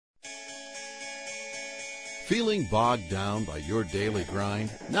Feeling bogged down by your daily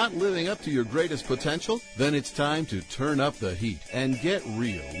grind? Not living up to your greatest potential? Then it's time to turn up the heat and get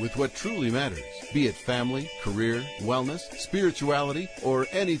real with what truly matters. Be it family, career, wellness, spirituality, or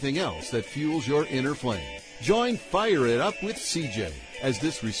anything else that fuels your inner flame. Join Fire It Up with CJ as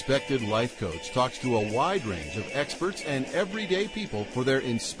this respected life coach talks to a wide range of experts and everyday people for their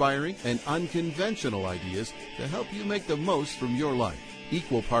inspiring and unconventional ideas to help you make the most from your life.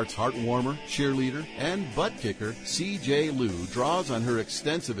 Equal parts heart-warmer, cheerleader, and butt-kicker, CJ Liu draws on her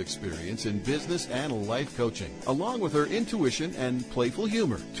extensive experience in business and life coaching, along with her intuition and playful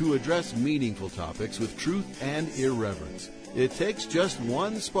humor, to address meaningful topics with truth and irreverence. It takes just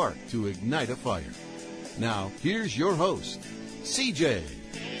one spark to ignite a fire. Now, here's your host, CJ.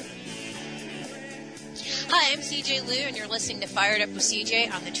 Hi, I'm CJ Liu, and you're listening to Fired Up with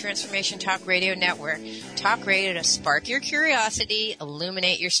CJ on the Transformation Talk Radio Network. Talk radio to spark your curiosity,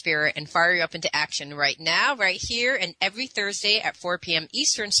 illuminate your spirit, and fire you up into action right now, right here, and every Thursday at 4 p.m.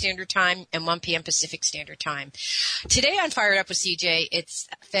 Eastern Standard Time and 1 p.m. Pacific Standard Time. Today on Fired Up with CJ, it's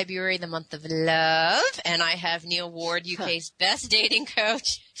February, the month of love, and I have Neil Ward, UK's best dating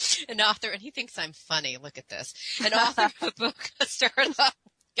coach, an author, and he thinks I'm funny. Look at this. An author of a book, Startup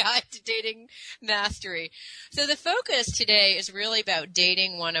Guide to Dating Mastery. So the focus today is really about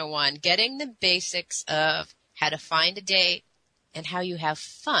Dating 101, getting the basics of how to find a date and how you have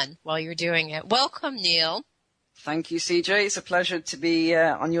fun while you're doing it. Welcome, Neil. Thank you, CJ. It's a pleasure to be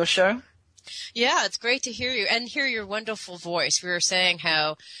on your show. Yeah, it's great to hear you and hear your wonderful voice. We were saying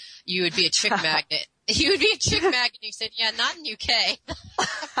how you would be a chick magnet. You would be a chick magnet. You said, yeah, not in UK.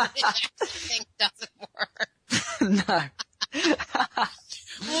 The thing doesn't work. No.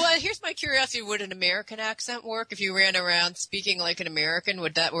 Well, here's my curiosity. Would an American accent work if you ran around speaking like an American?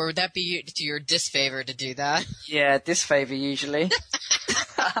 Would that be to your disfavor to do that? Yeah, disfavor usually.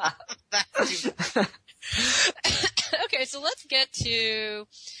 Okay, so let's get to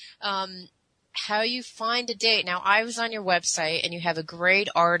how you find a date. Now, I was on your website, and you have a great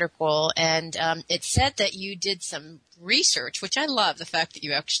article, and it said that you did some research, which I love, the fact that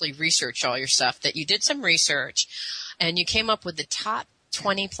you actually research all your stuff, that you did some research, and you came up with the top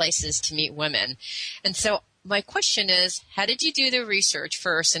 20 places to meet women. And so my question is, how did you do the research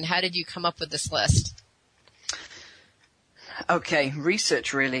first, and how did you come up with this list? Okay,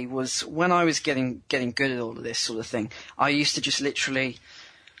 research really was when I was getting good at all of this sort of thing. I used to just literally,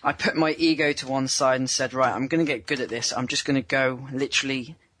 I put my ego to one side and said, right, I'm going to get good at this. I'm just going to go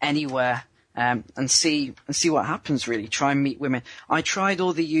literally anywhere and see what happens really. Try and meet women. I tried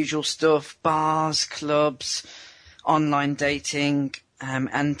all the usual stuff, bars, clubs, online dating,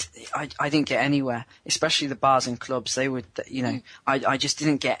 and I didn't get anywhere, especially the bars and clubs. They would, I just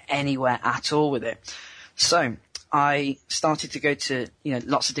didn't get anywhere at all with it. So I started to go to,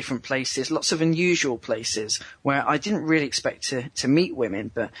 lots of different places, lots of unusual places where I didn't really expect to meet women,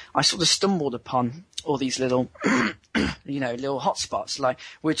 but I sort of stumbled upon all these little, little hotspots. Like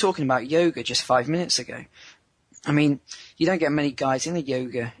we were talking about yoga just 5 minutes ago. I mean, you don't get many guys in a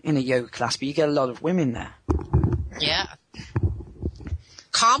yoga class, but you get a lot of women there. Yeah.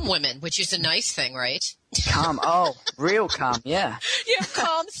 Calm women, which is a nice thing, right? Calm. Oh, real calm. Yeah. Yeah,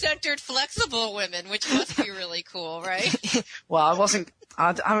 calm, centered, flexible women, which must be really cool, right? Well,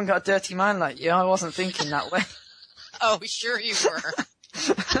 I haven't got a dirty mind like you. I wasn't thinking that way. Oh, sure you were.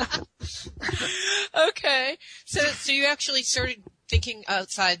 Okay. So you actually started thinking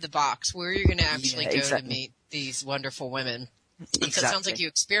outside the box. Where are you going to actually go to meet these wonderful women? Exactly. So it sounds like you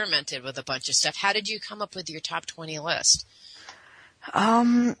experimented with a bunch of stuff. How did you come up with your top 20 list?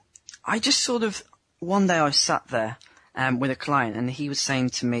 I just sort of, one day I sat there with a client, and he was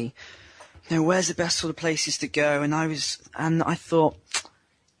saying to me, where's the best sort of places to go? And I thought,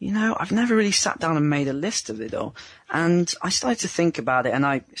 I've never really sat down and made a list of it all. And I started to think about it, and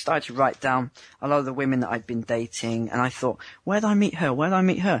I started to write down a lot of the women that I'd been dating, and I thought, where'd I meet her? Where'd I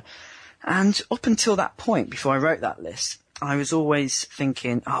meet her? And up until that point, before I wrote that list, I was always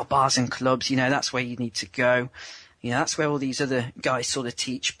thinking, bars and clubs, that's where you need to go. That's where all these other guys sort of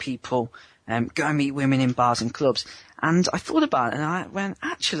teach people, go and meet women in bars and clubs. And I thought about it, and I went,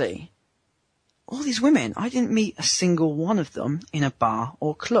 actually, all these women, I didn't meet a single one of them in a bar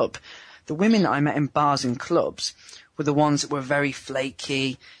or club. The women that I met in bars and clubs were the ones that were very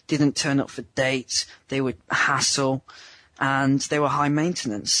flaky, didn't turn up for dates, they would hassle, and they were high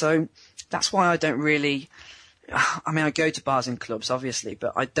maintenance. So that's why I don't really, I go to bars and clubs, obviously,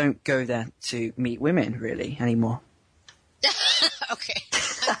 but I don't go there to meet women, really, anymore. Okay.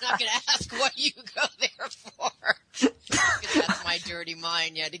 I'm not going to ask what you go there for. Because that's my dirty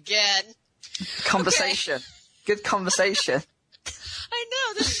mind yet again. Conversation. Okay. Good conversation. I I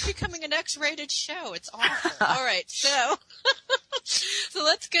know. This is becoming an X-rated show. It's awful. All right. So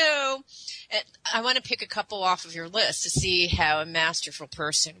let's go. I want to pick a couple off of your list to see how a masterful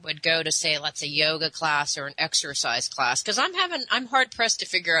person would go to, say, let's say yoga class or an exercise class. Because I'm hard pressed to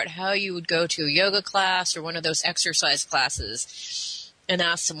figure out how you would go to a yoga class or one of those exercise classes and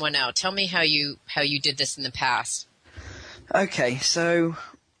ask someone out. Tell me how you did this in the past. Okay, so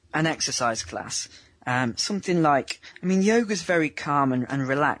an exercise class. Something like, yoga's very calm and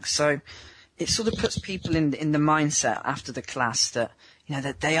relaxed, so it sort of puts people in the mindset after the class that,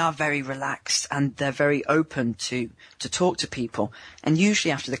 that they are very relaxed and they're very open to talk to people. And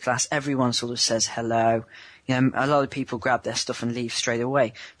usually after the class, everyone sort of says hello. A lot of people grab their stuff and leave straight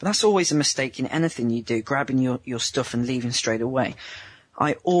away. But that's always a mistake in anything you do, grabbing your stuff and leaving straight away.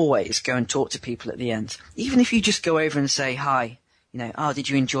 I always go and talk to people at the end. Even if you just go over and say hi, did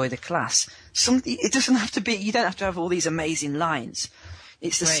you enjoy the class? It doesn't have to be, you don't have to have all these amazing lines.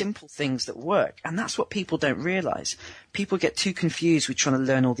 It's the simple things that work. And that's what people don't realize. People get too confused with trying to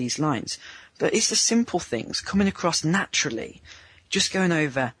learn all these lines. But it's the simple things coming across naturally, just going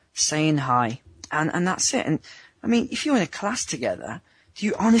over, saying hi, and that's it. And if you're in a class together, do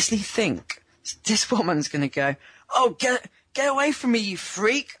you honestly think this woman's going to go, oh, get away from me, you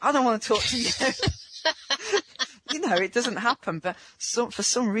freak. I don't want to talk to you. It doesn't happen. But for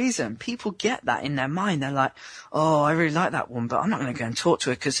some reason, people get that in their mind. They're like, oh, I really like that one, but I'm not going to go and talk to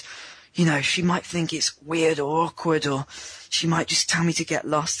her because, she might think it's weird or awkward, or she might just tell me to get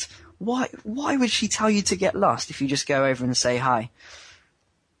lost. Why would she tell you to get lost if you just go over and say hi?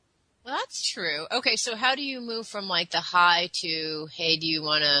 Well, that's true. Okay, so how do you move from like the hi to, hey, do you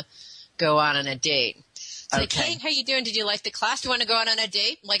want to go out on a date? It's like, hey, how you doing? Did you like the class? Do you want to go out on a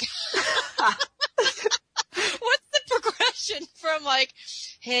date? Like, what's the progression from like,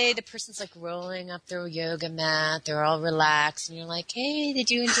 hey, the person's like rolling up their yoga mat, they're all relaxed, and you're like, hey, did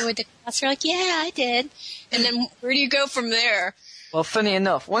you enjoy the class? You're like, yeah, I did. And then where do you go from there? Well, funny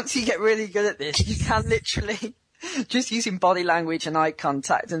enough, once you get really good at this, you can literally, just using body language and eye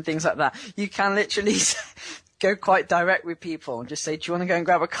contact and things like that, you can literally go quite direct with people and just say, do you want to go and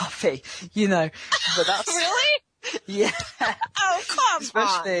grab a coffee? But that's... Really? Yeah. Oh, come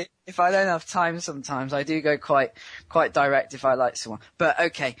Especially on. if I don't have time sometimes. I do go quite direct if I like someone. But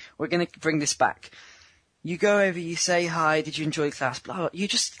okay, we're going to bring this back. You go over, you say hi, did you enjoy class? Blah, blah. You're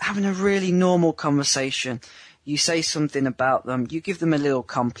just having a really normal conversation. You say something about them, you give them a little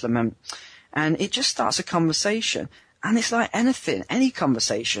compliment, and it just starts a conversation. And it's like anything, any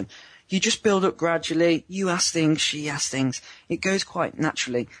conversation. You just build up gradually. You ask things, she asks things. It goes quite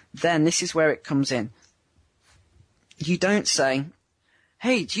naturally. Then this is where it comes in. You don't say,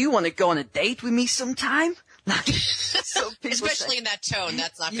 hey, do you want to go on a date with me sometime? Like, especially in that tone,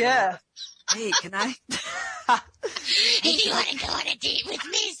 that's not going to yeah. work. Hey, can I? Hey, do you want to go on a date with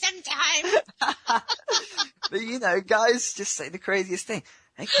me sometime? But guys just say the craziest thing.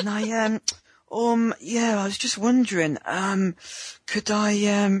 Hey, can I, yeah, I was just wondering, could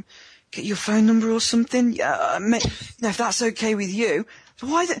I, get your phone number or something? Yeah, if that's okay with you. So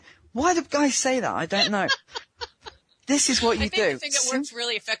why do guys say that? I don't know. This is what you do. I think the thing that works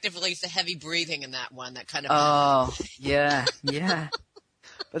really effectively is the heavy breathing in that one. That kind of. Oh, yeah.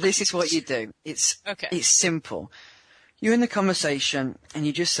 But this is what you do. It's simple. You're in the conversation and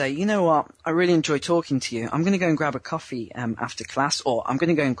you just say, you know what? I really enjoy talking to you. I'm going to go and grab a coffee after class, or I'm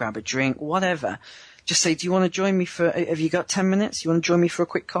going to go and grab a drink, whatever. Just say, do you want to join me have you got 10 minutes? You want to join me for a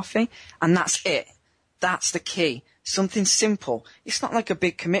quick coffee? And that's it. That's the key. Something simple. It's not like a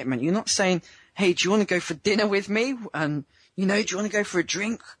big commitment. You're not saying, hey, do you want to go for dinner with me? And, do you want to go for a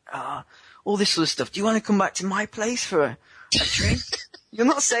drink? All this sort of stuff. Do you want to come back to my place for a drink? You're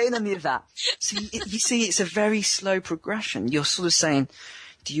not saying any of that. So you see, it's a very slow progression. You're sort of saying,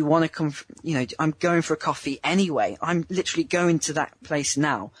 do you want to come, I'm going for a coffee anyway. I'm literally going to that place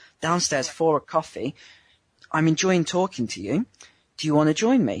now, downstairs for a coffee. I'm enjoying talking to you. Do you want to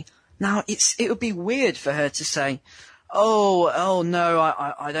join me? Now, it would be weird for her to say, oh no,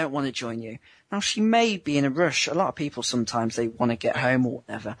 I don't want to join you. Now, she may be in a rush. A lot of people sometimes, they want to get home or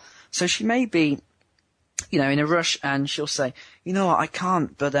whatever. So she may be, in a rush, and she'll say, what, I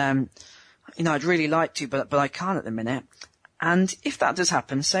can't, but, I'd really like to, but I can't at the minute. And if that does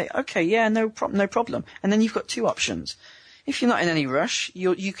happen, say, okay, yeah, no problem. And then you've got two options. If you're not in any rush,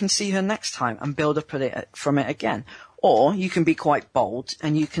 you can see her next time and build up from it again. Or you can be quite bold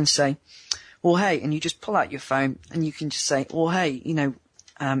and you can say, well, hey, and you just pull out your phone and you can just say, well, hey,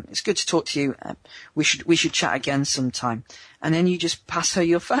 it's good to talk to you. We should chat again sometime. And then you just pass her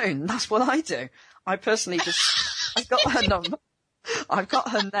your phone. That's what I do. I personally I've got her number, I've got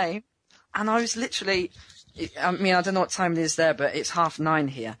her name, and I was literally I mean, I don't know what time it is there, but it's 9:30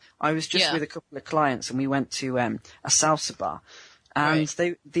 here. I was just with a couple of clients, and we went to a salsa bar, and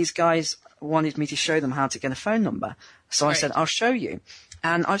these guys wanted me to show them how to get a phone number. So I said, I'll show you.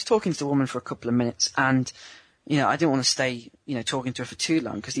 And I was talking to the woman for a couple of minutes, and I didn't want to stay, talking to her for too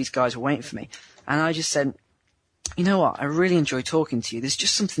long because these guys were waiting for me. And I just said, you know what? I really enjoy talking to you. There's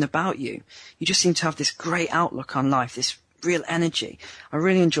just something about you. You just seem to have this great outlook on life, this real energy. I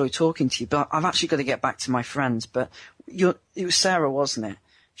really enjoy talking to you, but I've actually got to get back to my friends. But it was Sarah, wasn't it?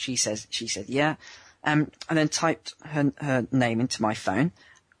 She said, yeah. And then typed her name into my phone,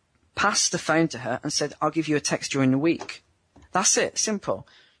 passed the phone to her and said, I'll give you a text during the week. That's it. Simple.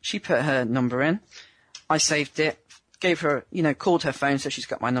 She put her number in. I saved it, gave her, called her phone so she's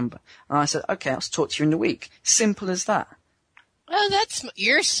got my number. And I said, okay, I'll talk to you in the week. Simple as that. Oh,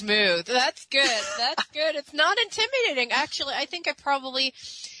 you're smooth. That's good. That's good. It's not intimidating. Actually, I think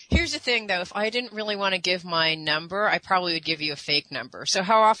here's the thing though, if I didn't really want to give my number, I probably would give you a fake number. So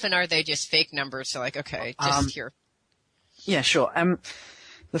how often are they just fake numbers? So like, okay, just here. Yeah, sure.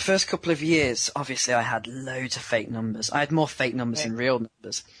 The first couple of years, obviously, I had loads of fake numbers. I had more fake numbers than real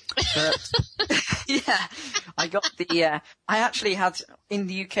numbers. But, yeah, I got I actually had, in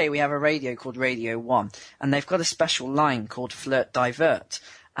the UK, we have a radio called Radio 1, and they've got a special line called Flirt Divert.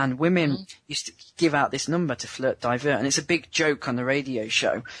 And women used to give out this number to Flirt Divert, and it's a big joke on the radio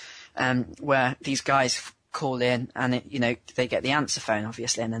show, where these guys call in, and they get the answer phone,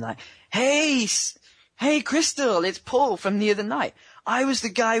 obviously, and they're like, Hey, Crystal, it's Paul from the other night. I was the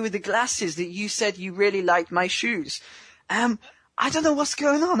guy with the glasses that you said you really liked my shoes. I don't know what's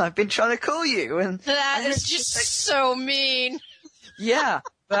going on. I've been trying to call you. That is just so mean. Yeah,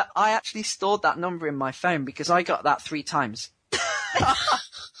 but I actually stored that number in my phone because I got that 3 times.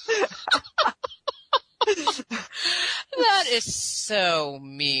 That is so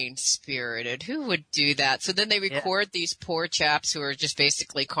mean-spirited. Who would do that? So then they record these poor chaps who are just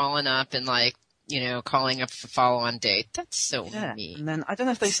basically calling up and calling up for follow-on date. That's so mean. And then I don't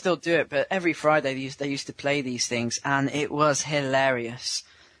know if they still do it, but every Friday they used to play these things, and it was hilarious.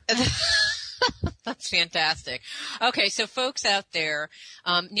 That's fantastic. Okay, so folks out there,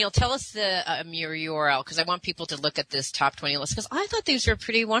 Neil, tell us your URL, because I want people to look at this top 20 list, because I thought these were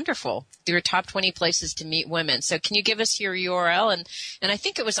pretty wonderful. They were top 20 places to meet women. So can you give us your URL? And I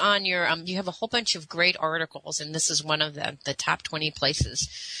think it was on your, you have a whole bunch of great articles, and this is one of them, the top 20 places.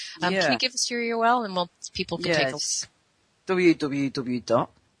 Can you give us your URL, and people can take a look?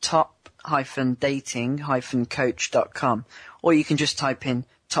 www.top-dating-coach.com, or you can just type in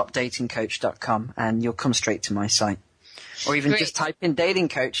topdatingcoach.com and you'll come straight to my site. Or even just type in dating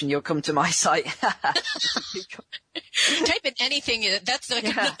coach and you'll come to my site. Type in anything. That's like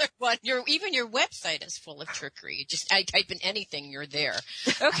another one. Even your website is full of trickery. I type in anything, you're there.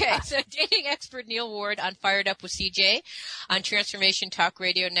 Okay, so dating expert Neil Ward on Fired Up with CJ on Transformation Talk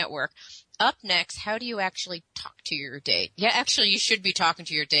Radio Network. Up next, how do you actually talk to your date? Yeah, actually, you should be talking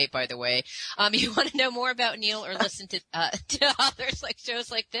to your date, by the way. You want to know more about Neil or listen to others like shows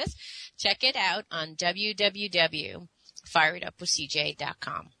like this? Check it out on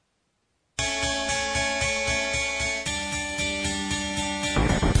www.firedupwithcj.com.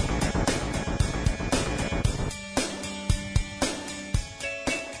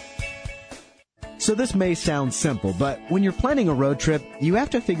 So this may sound simple, but when you're planning a road trip, you have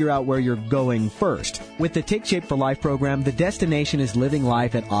to figure out where you're going first. With the Take Shape for Life program, the destination is living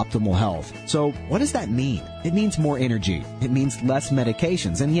life at optimal health. So what does that mean? It means more energy. It means less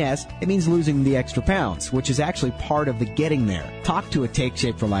medications. And yes, it means losing the extra pounds, which is actually part of the getting there. Talk to a Take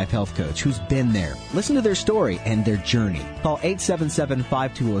Shape for Life health coach who's been there. Listen to their story and their journey. Call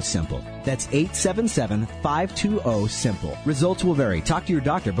 877-520-SIMPLE. That's 877-520-SIMPLE. Results will vary. Talk to your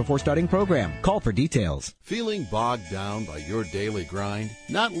doctor before starting program. Call for details. Feeling bogged down by your daily grind?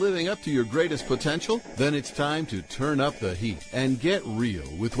 Not living up to your greatest potential? Then it's time to turn up the heat and get real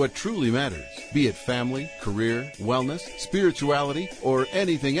with what truly matters. Be it family, career, wellness, spirituality, or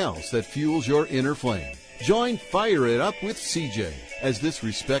anything else that fuels your inner flame. Join Fire It Up with CJ as this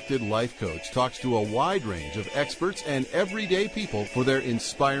respected life coach talks to a wide range of experts and everyday people for their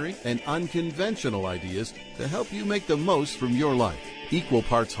inspiring and unconventional ideas to help you make the most from your life. Equal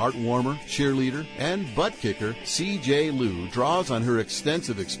parts heartwarmer, cheerleader, and butt kicker, CJ Liu draws on her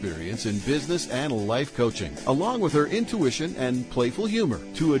extensive experience in business and life coaching, along with her intuition and playful humor,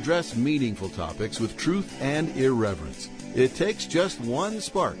 to address meaningful topics with truth and irreverence. It takes just one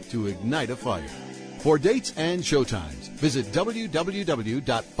spark to ignite a fire. For dates and showtimes, visit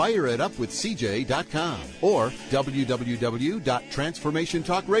www.fireitupwithcj.com or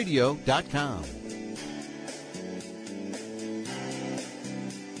www.transformationtalkradio.com.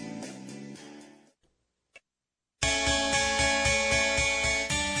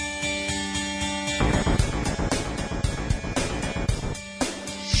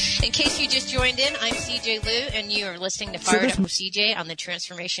 In case you just joined in, I'm CJ Liu, and you are listening to Fired Up with CJ on the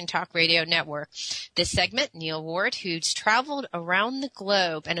Transformation Talk Radio Network. This segment, Neil Ward, who's traveled around the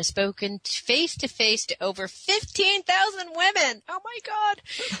globe and has spoken face-to-face to over 15,000 women, oh my God,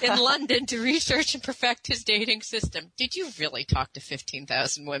 in London to research and perfect his dating system. Did you really talk to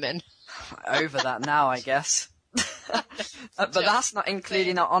 15,000 women? Over that now, I guess. But that's not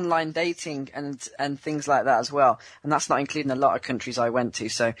including our online dating and things like that as well. And that's not including a lot of countries I went to,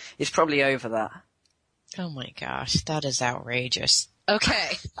 so it's probably over that. Oh my gosh, that is outrageous.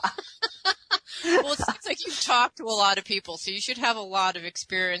 Okay. Well, it seems like you've talked to a lot of people, so you should have a lot of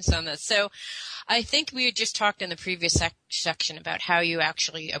experience on this. So I think we had just talked in the previous section about how you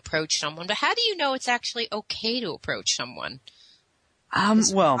actually approach someone, but how do you know it's actually okay to approach someone?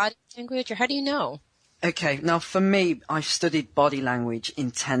 Well, body language, or how do you know? Okay, now for me, I've studied body language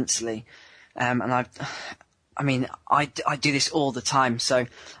intensely, and I do this all the time. So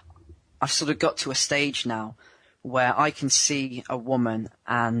I've sort of got to a stage now where I can see a woman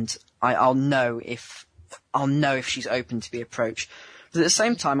and I'll know if she's open to be approached. But at the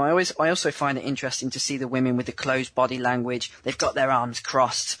same time, I also find it interesting to see the women with the closed body language. They've got their arms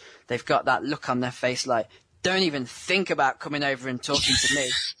crossed. They've got that look on their face like, don't even think about coming over and talking to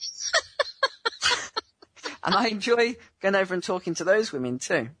me. And I enjoy going over and talking to those women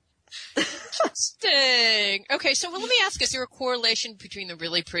too. Interesting. Okay, so let me ask, is there a correlation between the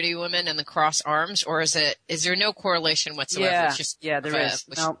really pretty women and the cross arms, or is there no correlation whatsoever? Yeah, it's just there is.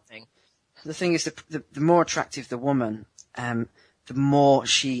 Now, thing. The thing is, the more attractive the woman, the more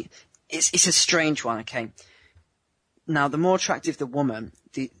it's a strange one, okay? Now, the more attractive the woman,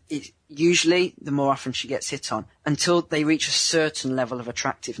 usually the more often she gets hit on, until they reach a certain level of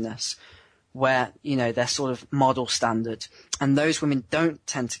attractiveness, where, they're sort of model standard. And those women don't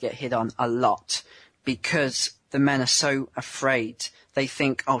tend to get hit on a lot because the men are so afraid. They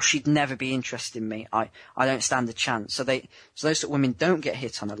think, oh, she'd never be interested in me. I don't stand a chance. So those sort of women don't get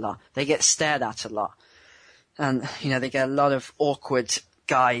hit on a lot. They get stared at a lot. And, they get a lot of awkward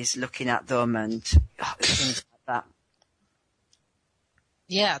guys looking at them and things like that.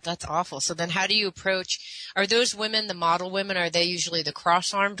 Yeah, that's awful. So then how do you approach, are those women, the model women, are they usually the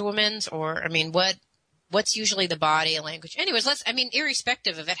cross-armed women? Or, what's usually the body language? Anyways,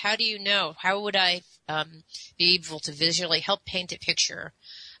 irrespective of it, how do you know? How would I be able to visually help paint a picture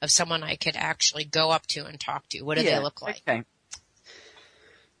of someone I could actually go up to and talk to? What do they look like? Okay.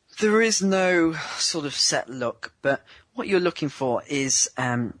 There is no sort of set look, but what you're looking for is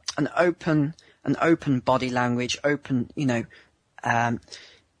an open body language,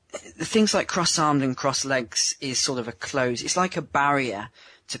 the things like cross-armed and cross-legs is sort of a close. It's like a barrier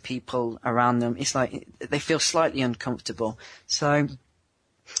to people around them. It's like they feel slightly uncomfortable. So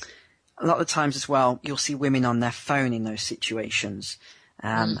a lot of the times as well, you'll see women on their phone in those situations.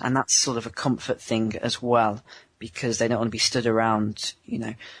 And that's sort of a comfort thing as well, because they don't want to be stood around,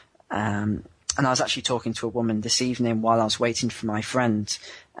 And I was actually talking to a woman this evening while I was waiting for my friend.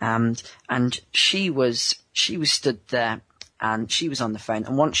 And she was stood there. And she was on the phone,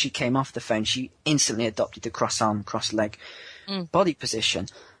 and once she came off the phone, she instantly adopted the cross-arm, cross-leg body position.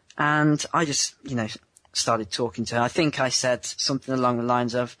 And I just, started talking to her. I think I said something along the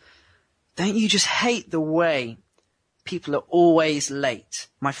lines of, don't you just hate the way people are always late?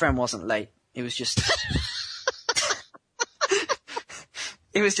 My friend wasn't late. It was just...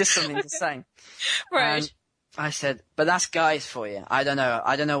 it was just something to say. Right. And I said, but that's guys for you. I don't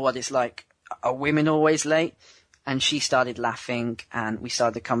know what it's like. Are women always late? And she started laughing, and we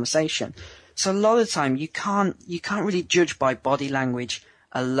started the conversation. So a lot of the time, you can't really judge by body language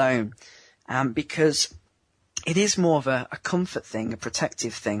alone, because it is more of a comfort thing, a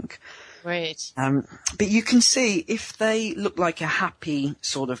protective thing. Right. But you can see if they look like a happy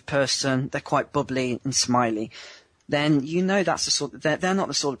sort of person, they're quite bubbly and smiley, then that's the sort. They're not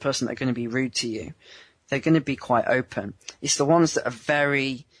the sort of person that are going to be rude to you. They're going to be quite open. It's the ones that are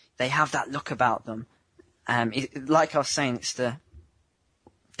they have that look about them. Like I was saying, it's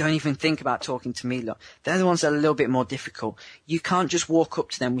don't even think about talking to me look. They're the ones that are a little bit more difficult. You can't just walk up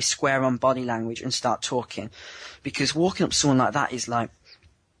to them with square on body language and start talking, because walking up to someone like that is like,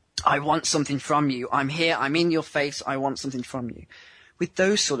 I want something from you. I'm here. I'm in your face. I want something from you. With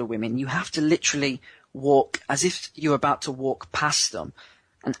those sort of women, you have to literally walk as if you're about to walk past them.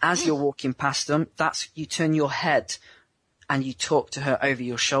 And as you're walking past them, you turn your head and you talk to her over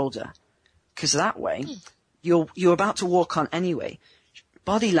your shoulder. Because that way, you're about to walk on anyway.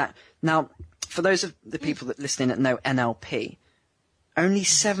 Now, for those of the people that listening that know NLP, only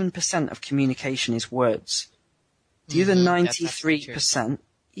 7% of communication is words. The other 93%,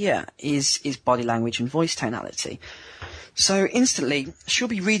 is body language and voice tonality. So instantly, she'll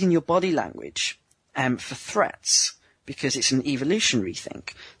be reading your body language for threats, because it's an evolutionary thing.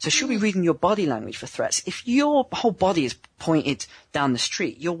 So she'll be reading your body language for threats. If your whole body is pointed down the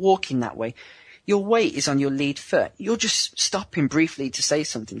street, you're walking that way, your weight is on your lead foot, you're just stopping briefly to say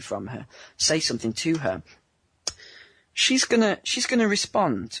something to her. She's gonna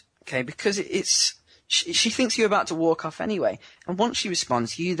respond, okay, because she thinks you're about to walk off anyway. And once she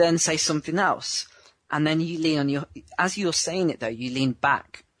responds, you then say something else. And then you lean on as you're saying it though, you lean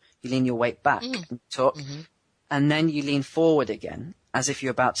back. You lean your weight back and talk. Mm-hmm. And then you lean forward again, as if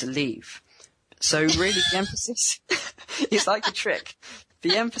you're about to leave. So really the emphasis, it's like a trick.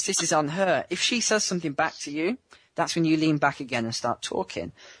 The emphasis is on her. If she says something back to you, that's when you lean back again and start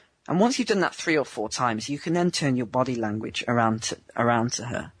talking. And once you've done that 3 or 4 times, you can then turn your body language around to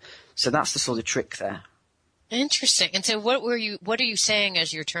her. So that's the sort of trick there. Interesting. And so what are you saying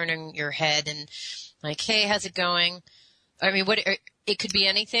as you're turning your head and like, hey, how's it going? I mean, it could be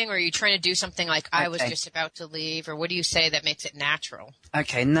anything, or are you trying to do something like I was just about to leave, or what do you say that makes it natural?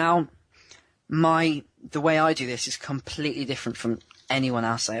 Okay, now the way I do this is completely different from anyone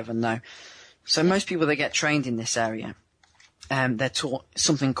else I ever know. So most people that get trained in this area, they're taught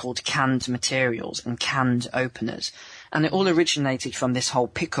something called canned materials and canned openers. And it all originated from this whole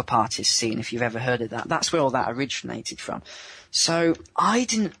pickup artist scene, if you've ever heard of that. That's where all that originated from. So I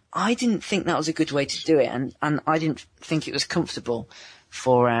didn't think that was a good way to do it, and I didn't think it was comfortable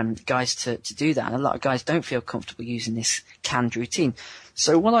for guys to do that. And a lot of guys don't feel comfortable using this canned routine.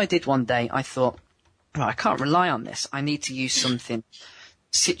 So what I did one day, I thought, right, I can't rely on this. I need to use something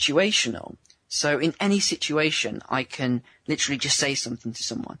situational. So in any situation, I can literally just say something to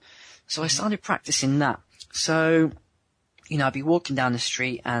someone. So I started practicing that. So, I'd be walking down the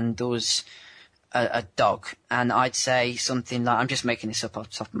street and there was a dog, and I'd say something like, I'm just making this up off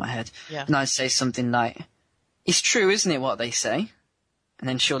the top of my head, and I'd say something like, it's true, isn't it, what they say? And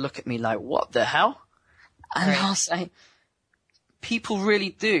then she'll look at me like, what the hell? And I'll say,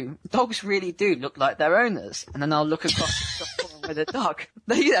 dogs really do look like their owners. And then I'll look across the shop with a dog.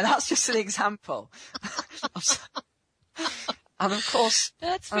 That's just an example. And of course,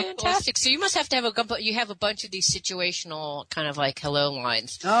 that's fantastic. So you must have to have a bunch of these situational kind of like hello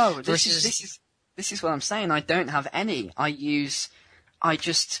lines. No, this is what I'm saying. I don't have any.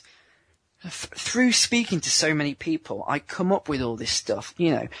 Through speaking to so many people, I come up with all this stuff.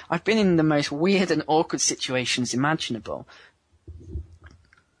 I've been in the most weird and awkward situations imaginable.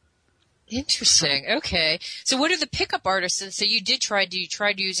 Interesting. Okay. So what are the pickup artists? So you tried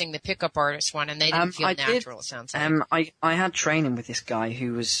using the pickup artist one, and they didn't feel natural, it sounds like. I had training with this guy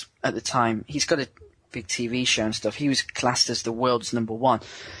who was, at the time, he's got a big TV show and stuff. He was classed as the world's #1.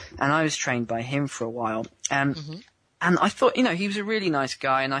 And I was trained by him for a while. And I thought, he was a really nice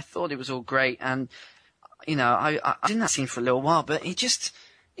guy, and I thought it was all great. And, I did that scene for a little while, but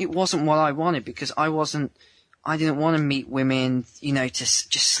it wasn't what I wanted, because I didn't want to meet women, to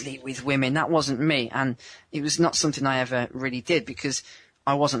just sleep with women. That wasn't me. And it was not something I ever really did, because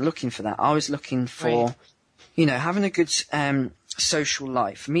I wasn't looking for that. I was looking for, having a good social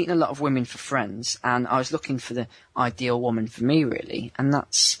life, meeting a lot of women for friends. And I was looking for the ideal woman for me, really. And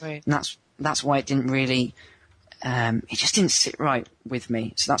that's why it didn't really, it just didn't sit right with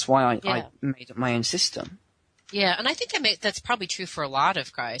me. So that's why I made up my own system. Yeah, and I think that's probably true for a lot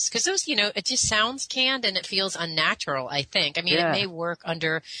of guys, because those, it just sounds canned and it feels unnatural, I think. I mean, it may work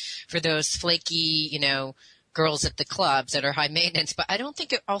for those flaky, girls at the clubs that are high maintenance, but I don't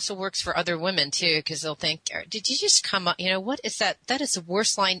think it also works for other women too, because they'll think, did you just come up, what is that? That is the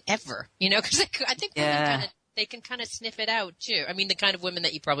worst line ever, because I think they can kind of sniff it out too. I mean, the kind of women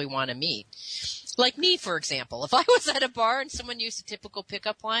that you probably want to meet. Like me, for example. If I was at a bar and someone used a typical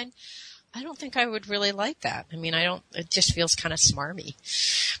pickup line, I don't think I would really like that. I mean, it just feels kind of smarmy.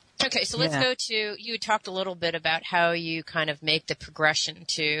 Okay, so let's go to, you talked a little bit about how you kind of make the progression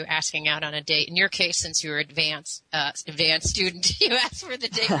to asking out on a date. In your case, since you're advanced student, you ask for the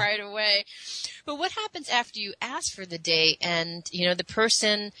date right away. But what happens after you ask for the date and, the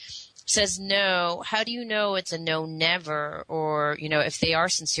person says no? How do you know it's a no never? Or, if they are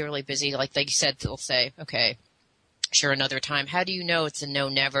sincerely busy, like you said, they'll say, okay, sure, another time. How do you know it's a no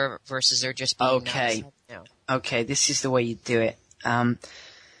never versus they're just being nice? No. Okay, this is the way you do it.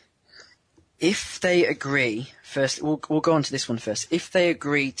 If they agree, first, we'll go on to this one first. If they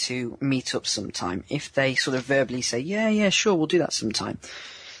agree to meet up sometime, if they sort of verbally say, yeah, sure, we'll do that sometime,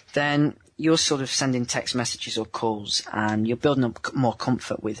 then you're sort of sending text messages or calls, and you're building up more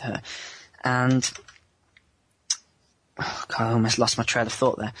comfort with her. And I almost lost my trail of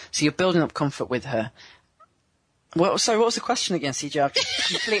thought there. So you're building up comfort with her. Well, sorry, what was the question again, CJ? I've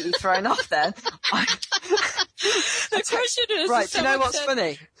completely thrown off then. The question is... Right, do you know what's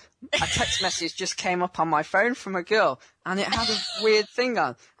funny? A text message just came up on my phone from a girl, and it had a weird thing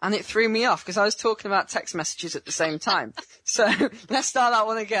on, and it threw me off because I was talking about text messages at the same time. So let's start that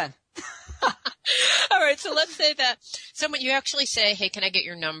one again. All right, so let's say that you actually say, hey, can I get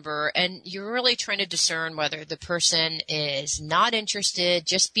your number? And you're really trying to discern whether the person is not interested,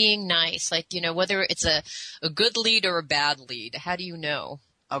 just being nice, like, whether it's a good lead or a bad lead. How do you know?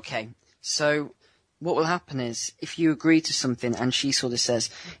 Okay, so what will happen is if you agree to something and she sort of says,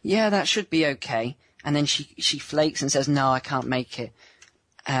 yeah, that should be okay, and then she flakes and says, no, I can't make it,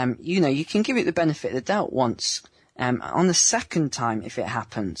 you can give it the benefit of the doubt once. On the second time, if it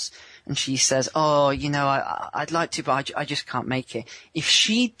happens, and she says, oh, I'd like to, but I just can't make it. If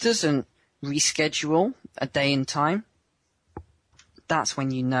she doesn't reschedule a day and time, that's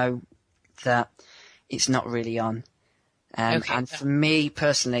when you know that it's not really on. Okay. And for me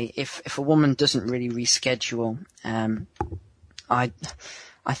personally, if a woman doesn't really reschedule, I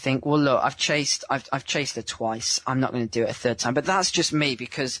think, well, look, I've chased her twice. I'm not going to do it a third time. But that's just me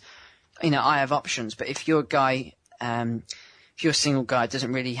because, I have options. But if you're a guy, if you're a single guy,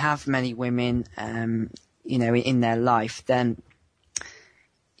 doesn't really have many women, in their life, then,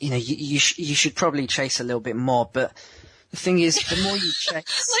 you should probably chase a little bit more. But the thing is, the more you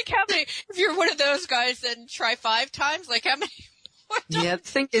chase... Like how many, if you're one of those guys, then try 5 times? Like how many? Yeah, the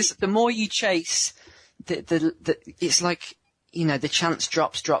thing is, the more you chase, it's like, the chance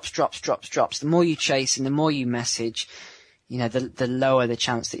drops. The more you chase and the more you message, the lower the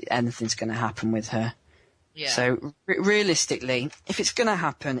chance that anything's going to happen with her. Yeah. So realistically, if it's going to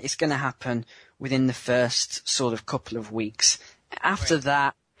happen, it's going to happen within the first sort of couple of weeks. After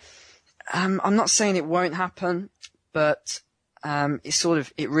that, I'm not saying it won't happen, but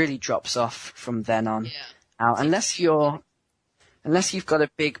it really drops off from then on. Yeah. Unless you've got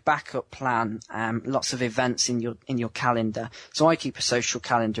a big backup plan, lots of events in your calendar. So I keep a social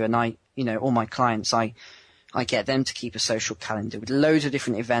calendar, and all my clients, I get them to keep a social calendar with loads of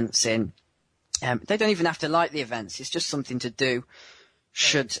different events in. They don't even have to like the events. It's just something to do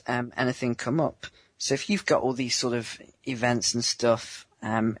should anything come up. So if you've got all these sort of events and stuff,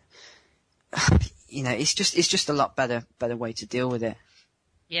 it's just a lot better way to deal with it.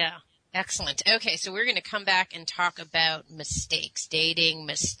 Yeah. Excellent. Okay, so we're going to come back and talk about mistakes, dating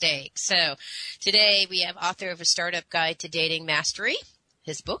mistakes. So today we have author of A Startup Guide to Dating Mastery,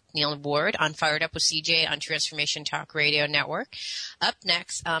 his book, Neil Ward, on Fired Up with CJ on Transformation Talk Radio Network. Up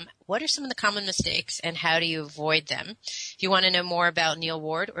next, what are some of the common mistakes and how do you avoid them? If you want to know more about Neil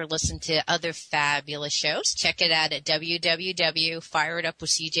Ward or listen to other fabulous shows, check it out at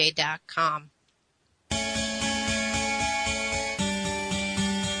www.firedupwithcj.com.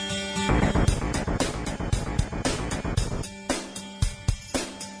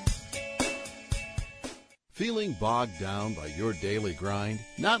 Feeling bogged down by your daily grind?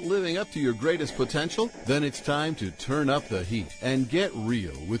 Not living up to your greatest potential? Then it's time to turn up the heat and get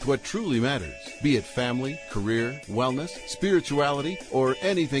real with what truly matters. Be it family, career, wellness, spirituality, or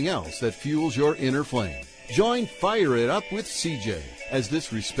anything else that fuels your inner flame. Join Fire It Up with CJ as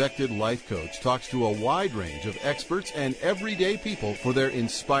this respected life coach talks to a wide range of experts and everyday people for their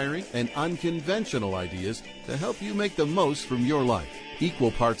inspiring and unconventional ideas to help you make the most from your life.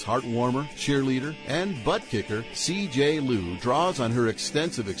 Equal parts heartwarmer, cheerleader, and butt kicker, CJ Liu draws on her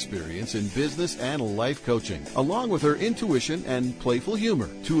extensive experience in business and life coaching, along with her intuition and playful humor,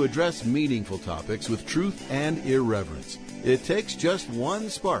 to address meaningful topics with truth and irreverence. It takes just one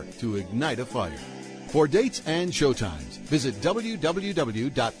spark to ignite a fire. For dates and showtimes, visit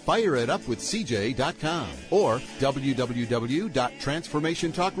www.fireitupwithcj.com or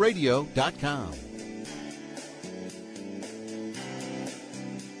www.transformationtalkradio.com.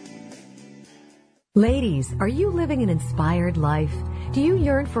 Ladies, are you living an inspired life? Do you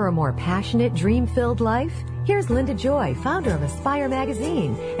yearn for a more passionate, dream-filled life? Here's Linda Joy, founder of Aspire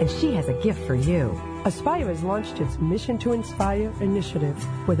Magazine, and she has a gift for you. Aspire has launched its Mission to Inspire initiative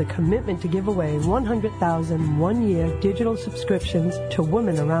with a commitment to give away 100,000 one-year digital subscriptions to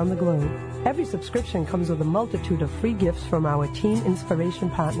women around the globe. Every subscription comes with a multitude of free gifts from our Teen Inspiration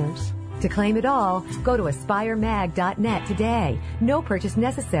partners. To claim it all, go to aspiremag.net today. No purchase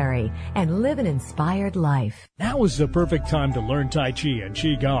necessary. And live an inspired life. Now is the perfect time to learn Tai Chi and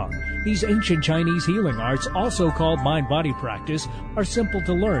Qigong. These ancient Chinese healing arts, also called mind-body practice, are simple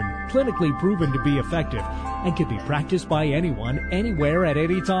to learn, clinically proven to be effective, and can be practiced by anyone, anywhere, at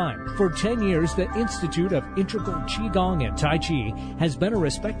any time. For 10 years, the Institute of Integral Qigong and Tai Chi has been a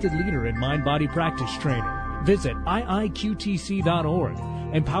respected leader in mind-body practice training. Visit iiqtc.org.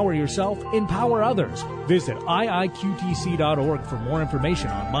 Empower yourself, empower others. Visit iiqtc.org for more information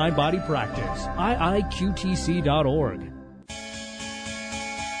on mind-body practice. iiqtc.org.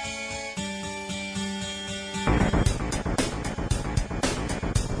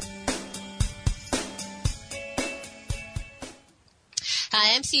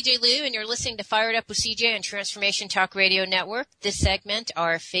 Hi, I'm CJ Liu, and you're listening to Fired Up with CJ on Transformation Talk Radio Network. This segment,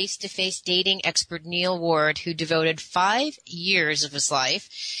 our face-to-face dating expert Neil Ward, who devoted 5 years of his life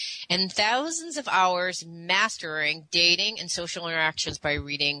and thousands of hours mastering dating and social interactions by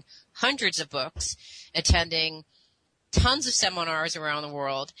reading hundreds of books, attending tons of seminars around the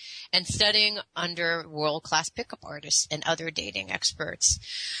world, and studying under world-class pickup artists and other dating experts.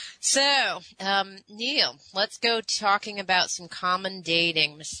 So, Neil, let's go talking about some common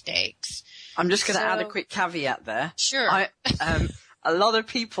dating mistakes. I'm just going to add a quick caveat there. Sure. A lot of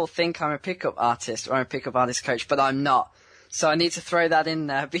people think I'm a pickup artist or I'm a pickup artist coach, but I'm not. So I need to throw that in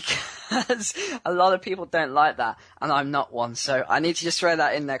there because a lot of people don't like that, and I'm not one. So I need to just throw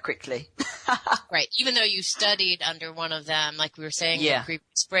that in there quickly. Right. Even though you studied under one of them, like we were saying in the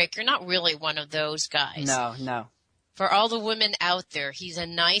previous break, you're not really one of those guys. No. For all the women out there, he's a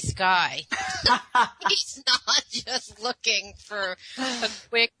nice guy. He's not just looking for a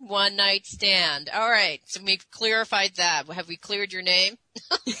quick one-night stand. All right. So we've clarified that. Have we cleared your name?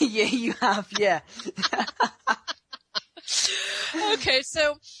 Yeah, you have. Yeah. Okay.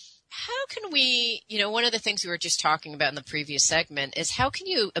 So how can we, one of the things we were just talking about in the previous segment is how can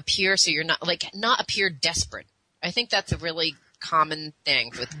you appear so you're not appear desperate? I think that's a really common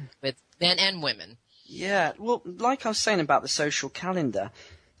thing with men and women. Yeah, well, like I was saying about the social calendar,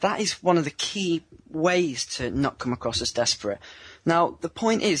 that is one of the key ways to not come across as desperate. Now, the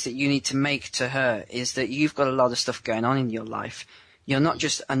point is that you need to make to her is that you've got a lot of stuff going on in your life. You're not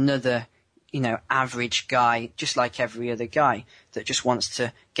just another, average guy, just like every other guy that just wants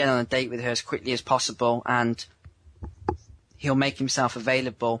to get on a date with her as quickly as possible, and he'll make himself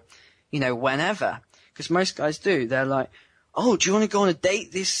available, whenever. Because most guys do. They're like, oh, do you want to go on a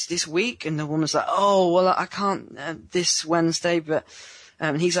date this week? And the woman's like, oh, well, I can't this Wednesday, but,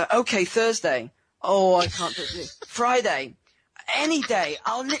 and he's like, okay, Thursday. Oh, I can't do it. Friday. Any day.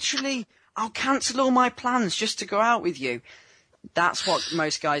 I'll cancel all my plans just to go out with you. That's what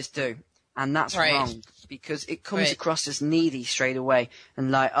most guys do. And that's wrong, because it comes across as needy straight away.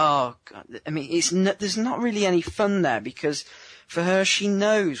 And like, oh, God. I mean, there's not really any fun there, because for her, she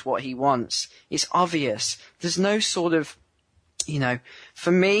knows what he wants. It's obvious. There's no sort of,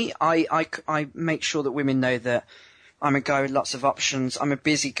 for me, I make sure that women know that I'm a guy with lots of options. I'm a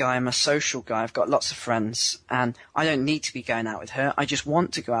busy guy. I'm a social guy. I've got lots of friends, and I don't need to be going out with her. I just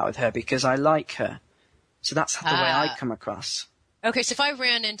want to go out with her because I like her. So that's the way I come across. Okay, so if I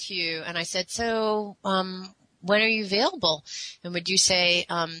ran into you and I said, so when are you available? And would you say,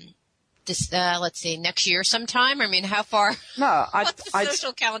 let's see, next year sometime? I mean, how far? No, what's the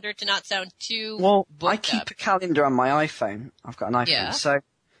social calendar to not sound too I keep a calendar on my iPhone. I've got an iPhone, so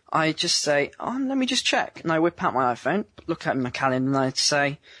I just say, let me just check, and I whip out my iPhone, look at my calendar, and I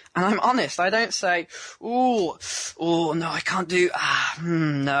say, and I'm honest. I don't say, oh no, I can't do.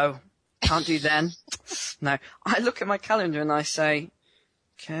 No, can't do then. No, I look at my calendar and I say,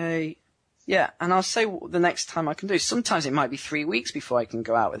 okay. Yeah, and I'll say the next time I can do. Sometimes it might be 3 weeks before I can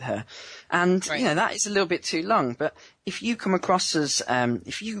go out with her. And, that is a little bit too long. But if you come across as,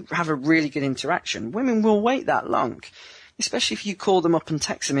 if you have a really good interaction, women will wait that long. Especially if you call them up and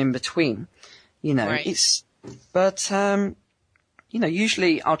text them in between.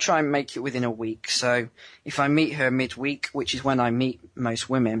 Usually I'll try and make it within a week. So if I meet her midweek, which is when I meet most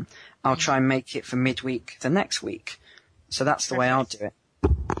women, I'll try and make it for midweek the next week. So that's the way I'll do it.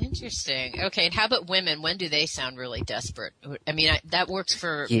 Interesting. Okay, and how about women? When do they sound really desperate? I mean, that works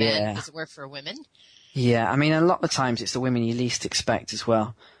for men. Does it work for women? Yeah, I mean, a lot of times it's the women you least expect as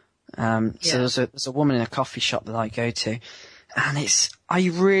well. So there's a woman in a coffee shop that I go to, and I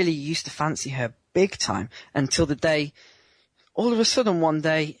really used to fancy her big time until the day, all of a sudden one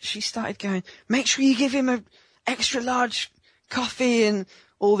day, she started going, make sure you give him a extra large coffee and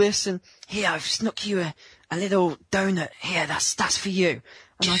all this, and here, I've snuck you a little donut. Here, that's for you.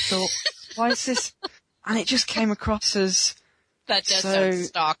 And I thought, why is this? And it just came across as that does sound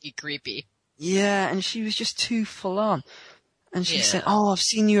stalky, creepy. Yeah, and she was just too full on. And she said, oh, I've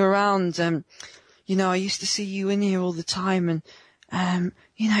seen you around. I used to see you in here all the time. And,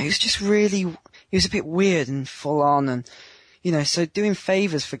 it was just really, it was a bit weird and full on. And, so doing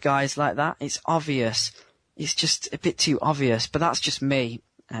favors for guys like that, it's obvious. It's just a bit too obvious, but that's just me.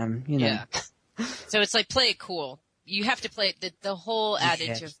 Yeah. So it's like play it cool. You have to play the whole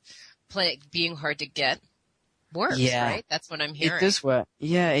adage of being hard to get. works, right? That's what I'm hearing. It does work.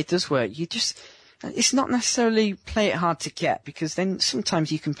 Yeah, it does work. It's not necessarily play it hard to get, because then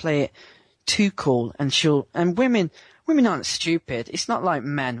sometimes you can play it too cool, and women aren't stupid. It's not like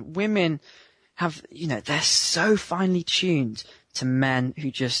men. Women have, they're so finely tuned to men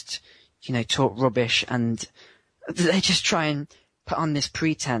who just, talk rubbish, and they just try and put on this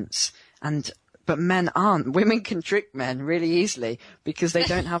pretense, but men aren't. Women can trick men really easily because they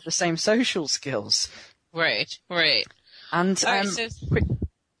don't have the same social skills. Right. And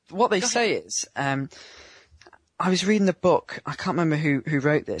what they say is, I was reading the book, I can't remember who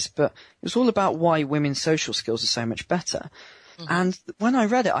wrote this, but it was all about why women's social skills are so much better. Mm-hmm. And when I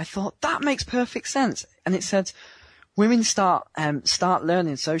read it, I thought, that makes perfect sense. And it said, women start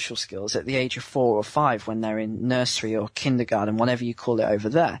learning social skills at the age of 4 or 5 when they're in nursery or kindergarten, whatever you call it over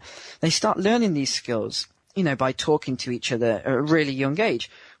there. They start learning these skills, by talking to each other at a really young age.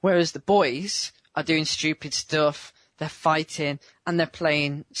 Whereas the boys are doing stupid stuff, they're fighting, and they're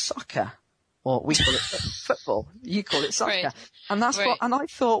playing soccer. Or we call it football. You call it soccer. Right. And that's and I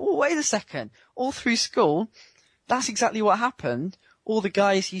thought, well, wait a second. All through school, that's exactly what happened. All the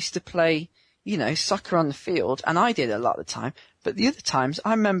guys used to play, soccer on the field, and I did it a lot of the time. But the other times, I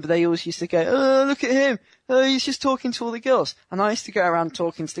remember they always used to go, oh, look at him. Oh, he's just talking to all the girls. And I used to go around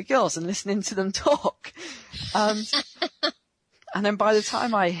talking to the girls and listening to them talk. And then by the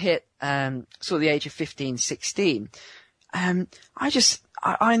time I hit, sort of the age of 15, 16, I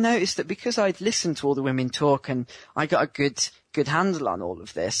noticed that because I'd listened to all the women talk and I got a good handle on all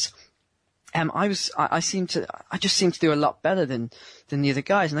of this, I just seemed to do a lot better than the other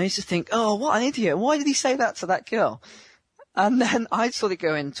guys. And I used to think, oh, what an idiot. Why did he say that to that girl? And then I'd sort of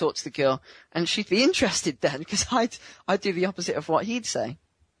go in and talk to the girl, and she'd be interested then because I'd do the opposite of what he'd say.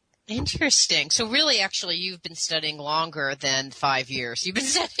 Interesting. So really, actually, you've been studying longer than 5 years. You've been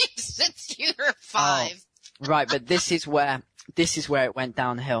studying since you were 5. Oh, right, but this is where it went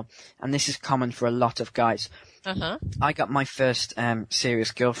downhill, and this is common for a lot of guys. Uh-huh. I got my first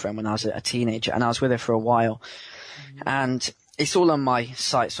serious girlfriend when I was a teenager, and I was with her for a while. Mm-hmm. And it's all on my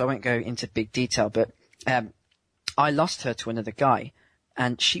site, so I won't go into big detail, but I lost her to another guy,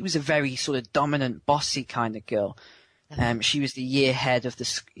 and she was a very sort of dominant, bossy kind of girl. She was the year head of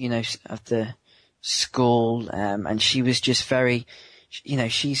the school, and she was just very,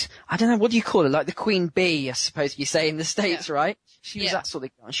 she's, I don't know, what do you call her? Like the queen bee, I suppose you say in the States, right? She was that sort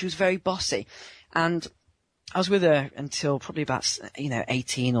of girl, and she was very bossy. And I was with her until probably about,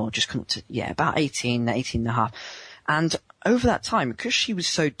 18 or just come up to, about 18 and a half. And over that time, because she was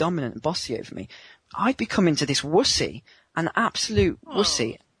so dominant and bossy over me, I'd become into this wussy, an absolute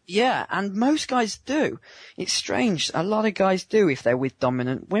wussy. Yeah, and most guys do. It's strange. A lot of guys do if they're with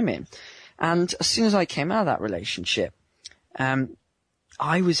dominant women. And as soon as I came out of that relationship, I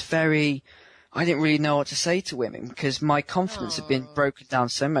didn't really know what to say to women because my confidence had been broken down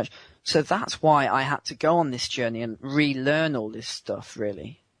so much. So that's why I had to go on this journey and relearn all this stuff,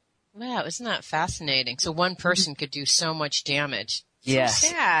 really. Wow, isn't that fascinating? So one person could do so much damage. Yes. So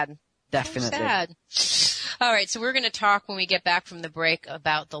sad. Definitely. So sad. All right, so we're going to talk when we get back from the break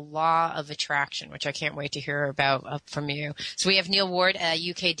about the law of attraction, which I can't wait to hear about from you. So we have Neil Ward,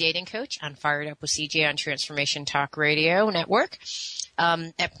 a UK dating coach on Fired Up with CJ on Transformation Talk Radio Network.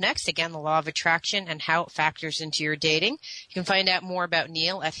 Up next, again, the law of attraction and how it factors into your dating. You can find out more about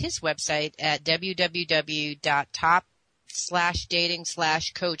Neil at his website at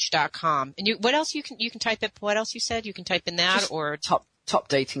www.top/dating/coach.com. And what else you can type in? What else you said? You can type in that just or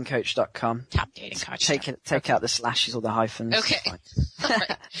topdatingcoach.com. Topdatingcoach. Take out the slashes or the hyphens. Okay.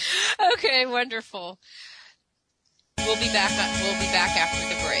 Right. Okay, wonderful. We'll be back after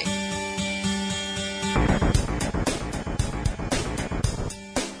the break.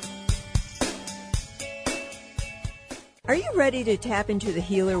 Are you ready to tap into the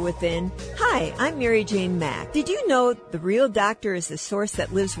healer within? Hi, I'm Mary Jane Mack. Did you know the real doctor is the source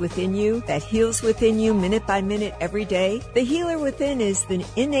that lives within you, that heals within you minute by minute every day? The healer within is the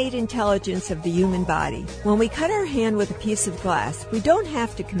innate intelligence of the human body. When we cut our hand with a piece of glass, we don't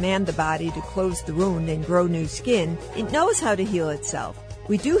have to command the body to close the wound and grow new skin. It knows how to heal itself.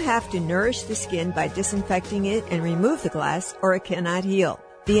 We do have to nourish the skin by disinfecting it and remove the glass, or it cannot heal.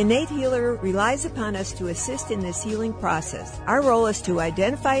 The innate healer relies upon us to assist in this healing process. Our role is to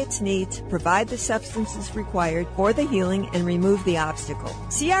identify its needs, provide the substances required for the healing, and remove the obstacle.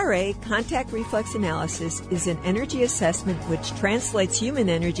 CRA, contact reflex analysis, is an energy assessment which translates human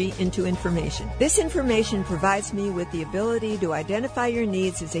energy into information. This information provides me with the ability to identify your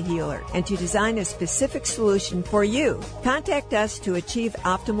needs as a healer and to design a specific solution for you. Contact us to achieve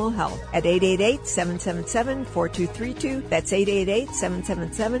optimal health at 888-777-4232. That's 888-777-4232.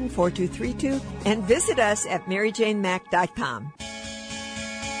 877-4232 and visit us at maryjanemack.com.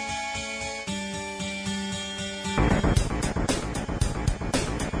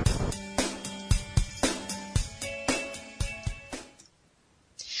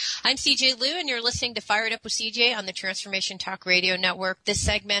 I'm CJ Liu, and you're listening to Fired Up with CJ on the Transformation Talk Radio Network. This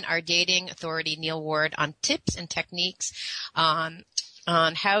segment, our dating authority, Neil Ward, on tips and techniques on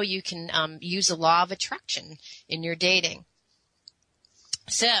how you can use the law of attraction in your dating.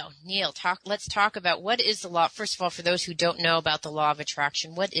 So, Neil, let's talk about what is the law. First of all, for those who don't know about the law of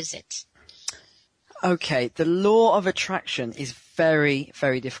attraction, what is it? Okay, the law of attraction is very,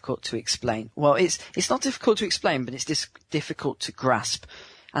 very difficult to explain. Well, it's not difficult to explain, but it's difficult to grasp.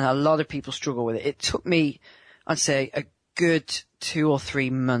 And a lot of people struggle with it. It took me, I'd say, a good 2 or 3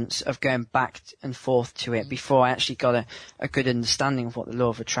 months of going back and forth to it before I actually got a good understanding of what the law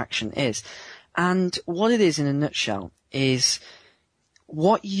of attraction is. And what it is in a nutshell is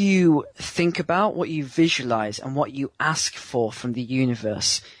what you think about, what you visualize, and what you ask for from the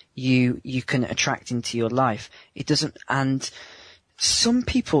universe, you can attract into your life. It doesn't, and some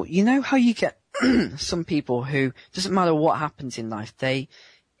people, you know how you get some people who, doesn't matter what happens in life, they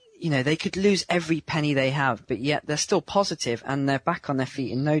could lose every penny they have, but yet they're still positive and they're back on their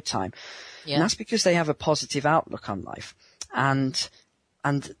feet in no time. Yeah. And that's because they have a positive outlook on life. And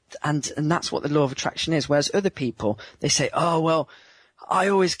that's what the law of attraction is. Whereas other people, they say, oh, well, I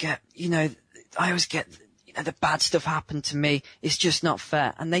always get the bad stuff happen to me. It's just not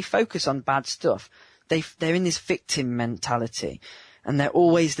fair. And they focus on bad stuff. They're in this victim mentality. And they're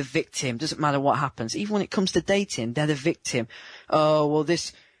always the victim. Doesn't matter what happens. Even when it comes to dating, they're the victim. Oh, well,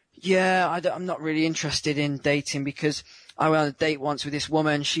 I'm not really interested in dating because I went on a date once with this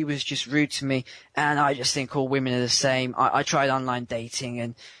woman. She was just rude to me. And I just think all women are the same. I tried online dating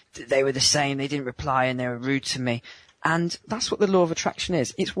and they were the same. They didn't reply and they were rude to me. And that's what the law of attraction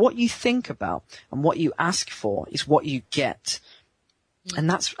is. It's what you think about and what you ask for is what you get. And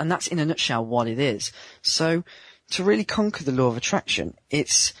that's in a nutshell what it is. So to really conquer the law of attraction,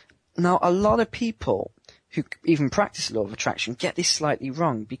 it's now a lot of people who even practice the law of attraction get this slightly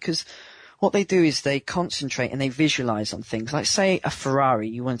wrong because what they do is they concentrate and they visualize on things. Like say a Ferrari,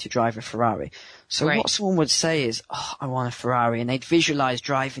 you want to drive a Ferrari. So right. What someone would say is, oh, I want a Ferrari, and they'd visualize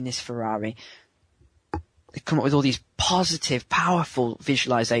driving this Ferrari. They come up with all these positive, powerful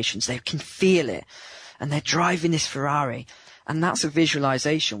visualizations. They can feel it and they're driving this Ferrari. And that's a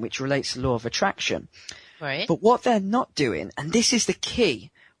visualization which relates to the law of attraction. Right. But what they're not doing, and this is the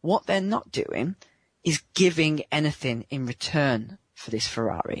key, what they're not doing is giving anything in return for this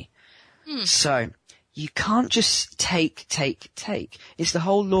Ferrari. So you can't just take. It's the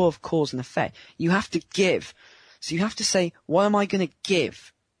whole law of cause and effect. You have to give. So you have to say, what am I going to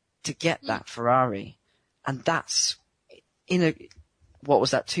give to get that Ferrari? And that's 2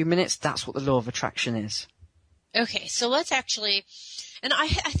 minutes? That's what the law of attraction is. Okay, so let's actually, and I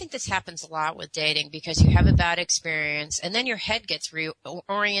think this happens a lot with dating because you have a bad experience and then your head gets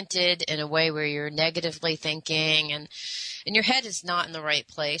reoriented in a way where you're negatively thinking and your head is not in the right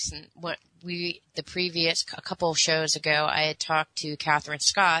place. And a couple of shows ago, I had talked to Catherine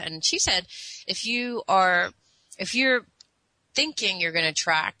Scott and she said, if you're thinking you're going to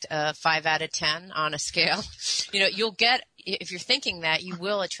attract a 5 out of 10 on a scale, you'll get, if you're thinking that, you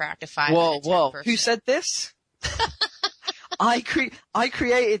will attract a 5 out of 10 person. Who said this? I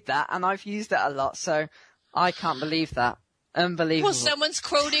created that and I've used it a lot, so I can't believe that. Unbelievable. Well, someone's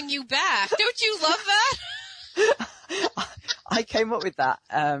quoting you back. Don't you love that? I came up with that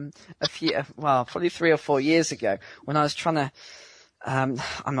probably 3 or 4 years ago when I was trying to, I'm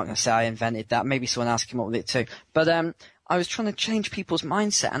not going to say I invented that, maybe someone else came up with it too, but I was trying to change people's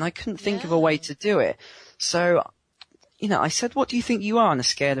mindset and I couldn't think of a way to do it. So, I said, what do you think you are on a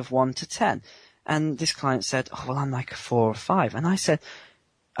scale of 1 to 10? And this client said, oh, well, I'm like a 4 or 5. And I said,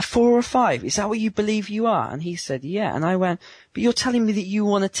 a 4 or 5? Is that what you believe you are? And he said, yeah. And I went, but you're telling me that you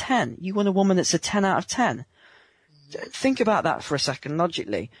want a 10. You want a woman that's a 10 out of 10. Think about that for a second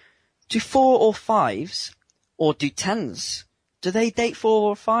logically. Do 4 or 5s or do 10s? Do they date 4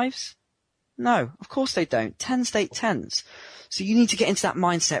 or 5s? No, of course they don't. 10s date 10s. So you need to get into that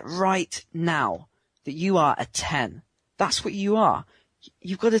mindset right now that you are a 10. That's what you are.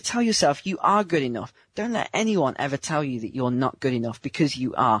 You've got to tell yourself you are good enough. Don't let anyone ever tell you that you're not good enough because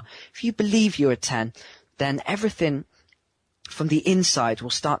you are. If you believe you're a 10, then everything from the inside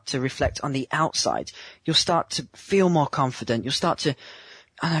will start to reflect on the outside. You'll start to feel more confident. You'll start to,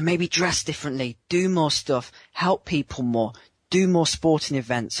 maybe dress differently, do more stuff, help people more, do more sporting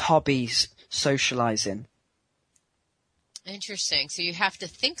events, hobbies, socializing. Interesting. So you have to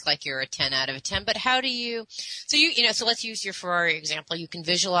think like you're a 10 out of a 10, but how do you, so let's use your Ferrari example. You can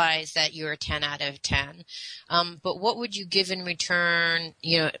visualize that you're a 10 out of 10. But what would you give in return?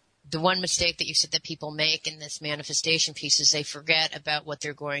 The one mistake that you said that people make in this manifestation piece is they forget about what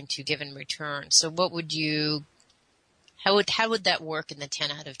they're going to give in return. So what would you, how would that work in the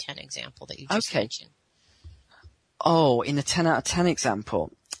 10 out of 10 example that you just mentioned? Oh, in the 10 out of 10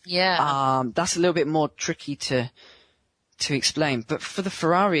 example. Yeah. That's a little bit more tricky to explain. But for the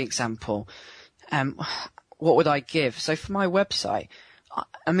Ferrari example, what would I give? So for my website,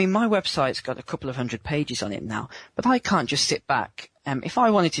 my website's got a couple of 100 pages on it now, but I can't just sit back. If I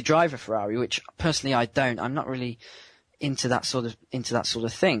wanted to drive a Ferrari, which personally I don't, I'm not really into that sort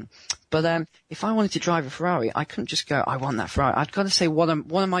of thing. But if I wanted to drive a Ferrari, I couldn't just go, I want that Ferrari. I'd got to say, what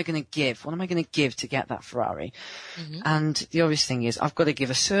am I going to give? What am I going to give to get that Ferrari? Mm-hmm. And the obvious thing is, I've got to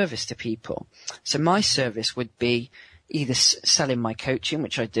give a service to people. So my service would be either selling my coaching,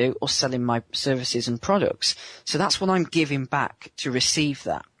 which I do, or selling my services and products. So that's what I'm giving back to receive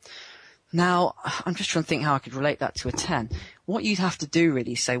that. Now, I'm just trying to think how I could relate that to a 10. What you'd have to do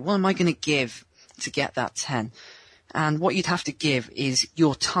really is say, what am I going to give to get that 10? And what you'd have to give is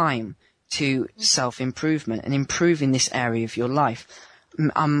your time to self-improvement and improving this area of your life.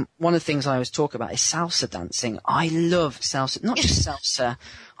 One of the things I always talk about is salsa dancing. I love salsa, not just salsa.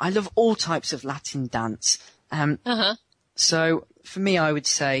 I love all types of Latin dance. So for me, I would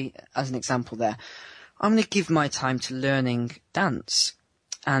say, as an example there, I'm going to give my time to learning dance.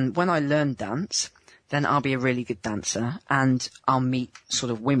 And when I learn dance, then I'll be a really good dancer and I'll meet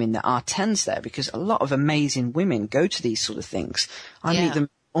sort of women that are 10s there, because a lot of amazing women go to these sort of things. I meet them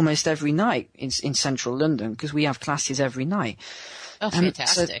almost every night in central London because we have classes every night. Oh,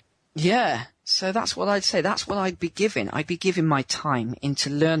 fantastic. So that's what I'd say. That's what I'd be giving. I'd be giving my time into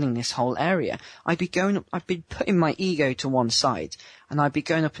learning this whole area. I'd be putting my ego to one side and I'd be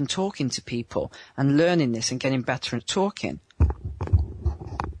going up and talking to people and learning this and getting better at talking.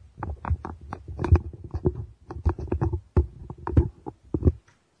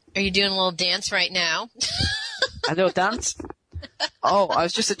 Are you doing a little dance right now? A little dance? Oh, I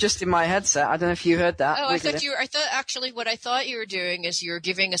was just adjusting my headset. I don't know if you heard that. Oh, I thought actually what I thought you were doing is you were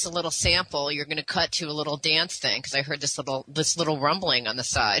giving us a little sample. You're going to cut to a little dance thing because I heard this little rumbling on the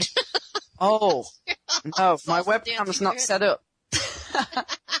side. Oh, no, my webcam's not set up.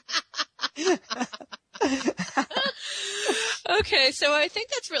 Okay, so I think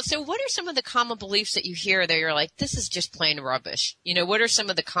that's real. So what are some of the common beliefs that you hear that you're like, this is just plain rubbish? What are some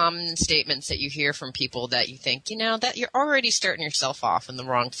of the common statements that you hear from people that you think, that you're already starting yourself off on the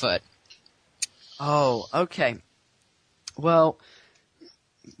wrong foot? Oh, okay. Well,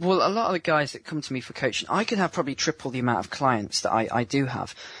 a lot of the guys that come to me for coaching, I could have probably triple the amount of clients that I do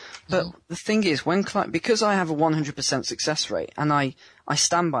have. But the thing is, because I have a 100% success rate, and I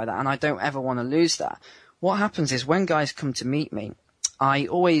stand by that, and I don't ever want to lose that, what happens is when guys come to meet me, I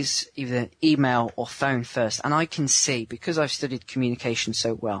always either email or phone first, and I can see, because I've studied communication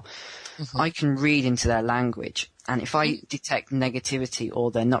so well, I can read into their language. And if I detect negativity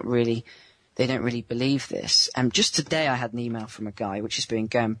or they don't really believe this. Just today I had an email from a guy which has been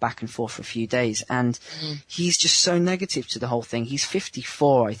going back and forth for a few days, and he's just so negative to the whole thing. He's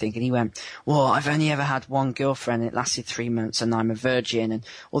 54, I think, and he went, well, I've only ever had one girlfriend, it lasted 3 months, and I'm a virgin, and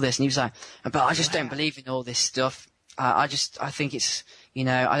all this. And he was like, but I just don't believe in all this stuff. I think it's,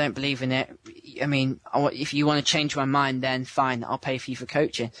 I don't believe in it. I mean, if you want to change my mind, then fine, I'll pay for you for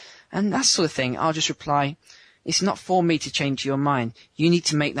coaching. And that sort of thing, I'll just reply, it's not for me to change your mind. You need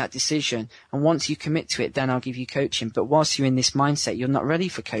to make that decision. And once you commit to it, then I'll give you coaching. But whilst you're in this mindset, you're not ready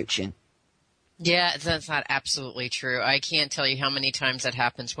for coaching. Yeah, that's not absolutely true. I can't tell you how many times that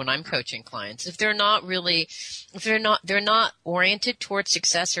happens when I'm coaching clients. If they're not oriented towards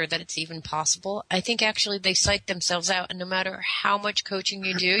success or that it's even possible, I think actually they psych themselves out. And no matter how much coaching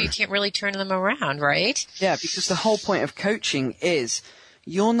you do, you can't really turn them around, right? Yeah, because the whole point of coaching is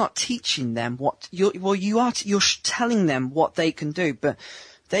you're not teaching them you're telling them what they can do, but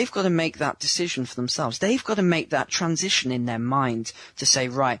they've got to make that decision for themselves. They've got to make that transition in their mind to say,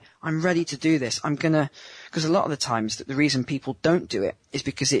 right, I'm ready to do this. Because a lot of the times the reason people don't do it is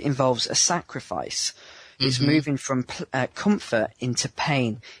because it involves a sacrifice. It's moving from comfort into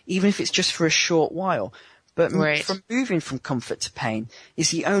pain, even if it's just for a short while. But from moving from comfort to pain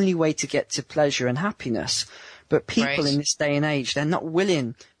is the only way to get to pleasure and happiness. But people in this day and age, they're not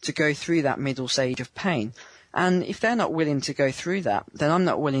willing to go through that middle stage of pain. And if they're not willing to go through that, then I'm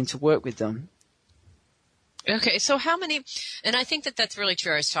not willing to work with them. Okay, so how many, and I think that that's really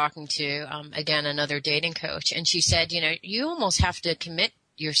true. I was talking to, again, another dating coach, and she said, you almost have to commit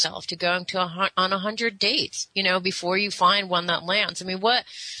yourself to going to on 100 dates, before you find one that lands. I mean,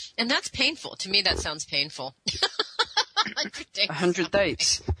 and that's painful. To me, that sounds painful. 100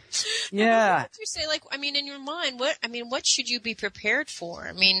 dates. Yeah. What you say, in your mind, what should you be prepared for?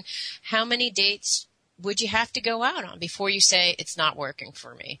 I mean, how many dates would you have to go out on before you say it's not working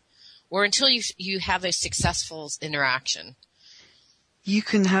for me? Or until you have a successful interaction? You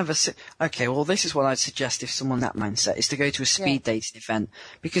can have okay, well, this is what I'd suggest if someone that mindset is to go to a speed dating event,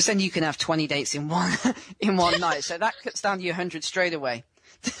 because then you can have 20 dates in one night. So that cuts down to your 100 straight away.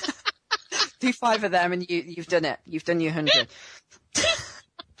 Do 5 of them and you've done it. You've done your 100.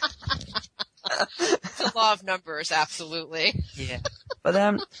 It's a law of numbers, absolutely. Yeah.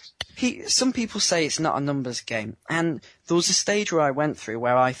 But some people say it's not a numbers game. And there was a stage where I went through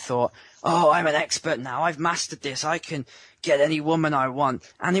where I thought, oh, I'm an expert now. I've mastered this. I can get any woman I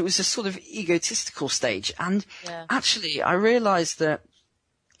want. And it was a sort of egotistical stage. And actually, I realized that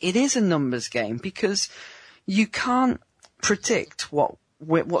it is a numbers game, because you can't predict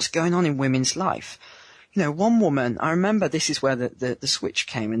what's going on in women's life. One woman, I remember this is where the switch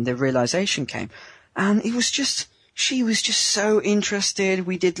came and the realization came. And she was just so interested.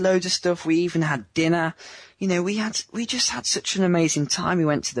 We did loads of stuff. We even had dinner. We just had such an amazing time. We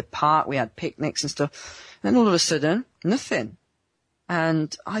went to the park. We had picnics and stuff. And all of a sudden, nothing.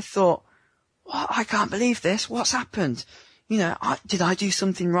 And I thought, what? I can't believe this. What's happened? Did I do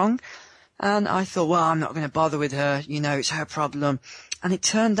something wrong? And I thought, well, I'm not going to bother with her. It's her problem. And it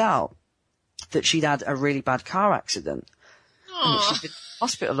turned out that she'd had a really bad car accident. And that she'd been in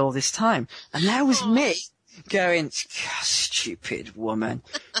hospital all this time. And there was me going, stupid woman.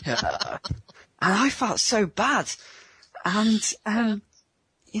 And I felt so bad. And, I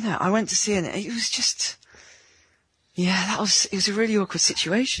went to see her, and it was just, it was a really awkward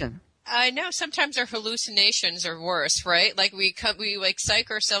situation. I know sometimes our hallucinations are worse, right? Like we psych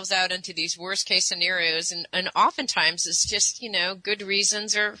ourselves out into these worst case scenarios, and oftentimes it's just, good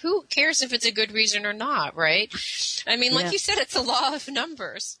reasons, or who cares if it's a good reason or not, right? I mean, like you said, it's a law of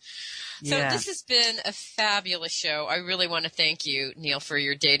numbers. So this has been a fabulous show. I really want to thank you, Neil, for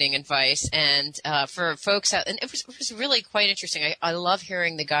your dating advice, and for folks out. And it was really quite interesting. I love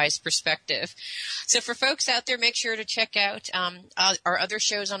hearing the guy's perspective. So for folks out there, make sure to check out our other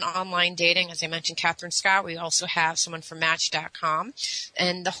shows on online dating. As I mentioned, Catherine Scott. We also have someone from Match.com,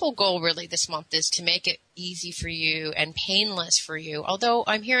 and the whole goal really this month is to make it easy for you and painless for you. Although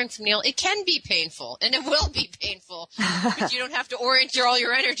I'm hearing from Neil, it can be painful, and it will be painful, but you don't have to orient all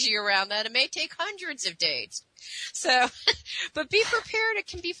your energy around that. It may take hundreds of dates. So, but be prepared. It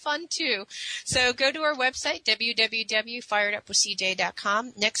can be fun too. So go to our website,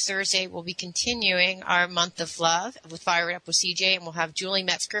 www.firedupwithcj.com. Next Thursday, we'll be continuing our month of love with Fire It Up with CJ, and we'll have Julie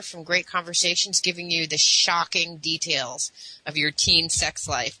Metzger from Great Conversations giving you the shocking details of your teen sex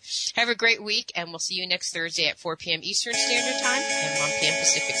life. Have a great week, and we'll see you next Thursday at 4 p.m. Eastern Standard Time and 1 p.m.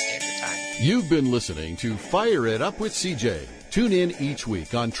 Pacific Standard Time. You've been listening to Fire It Up with CJ. Tune in each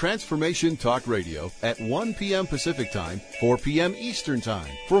week on Transformation Talk Radio at 1 p.m. Pacific Time, 4 p.m. Eastern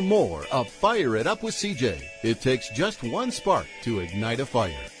Time for more of Fire It Up with CJ. It takes just one spark to ignite a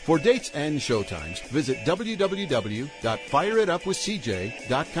fire. For dates and showtimes, visit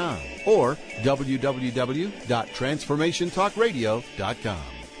www.fireitupwithcj.com or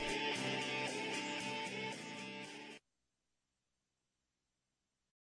www.transformationtalkradio.com.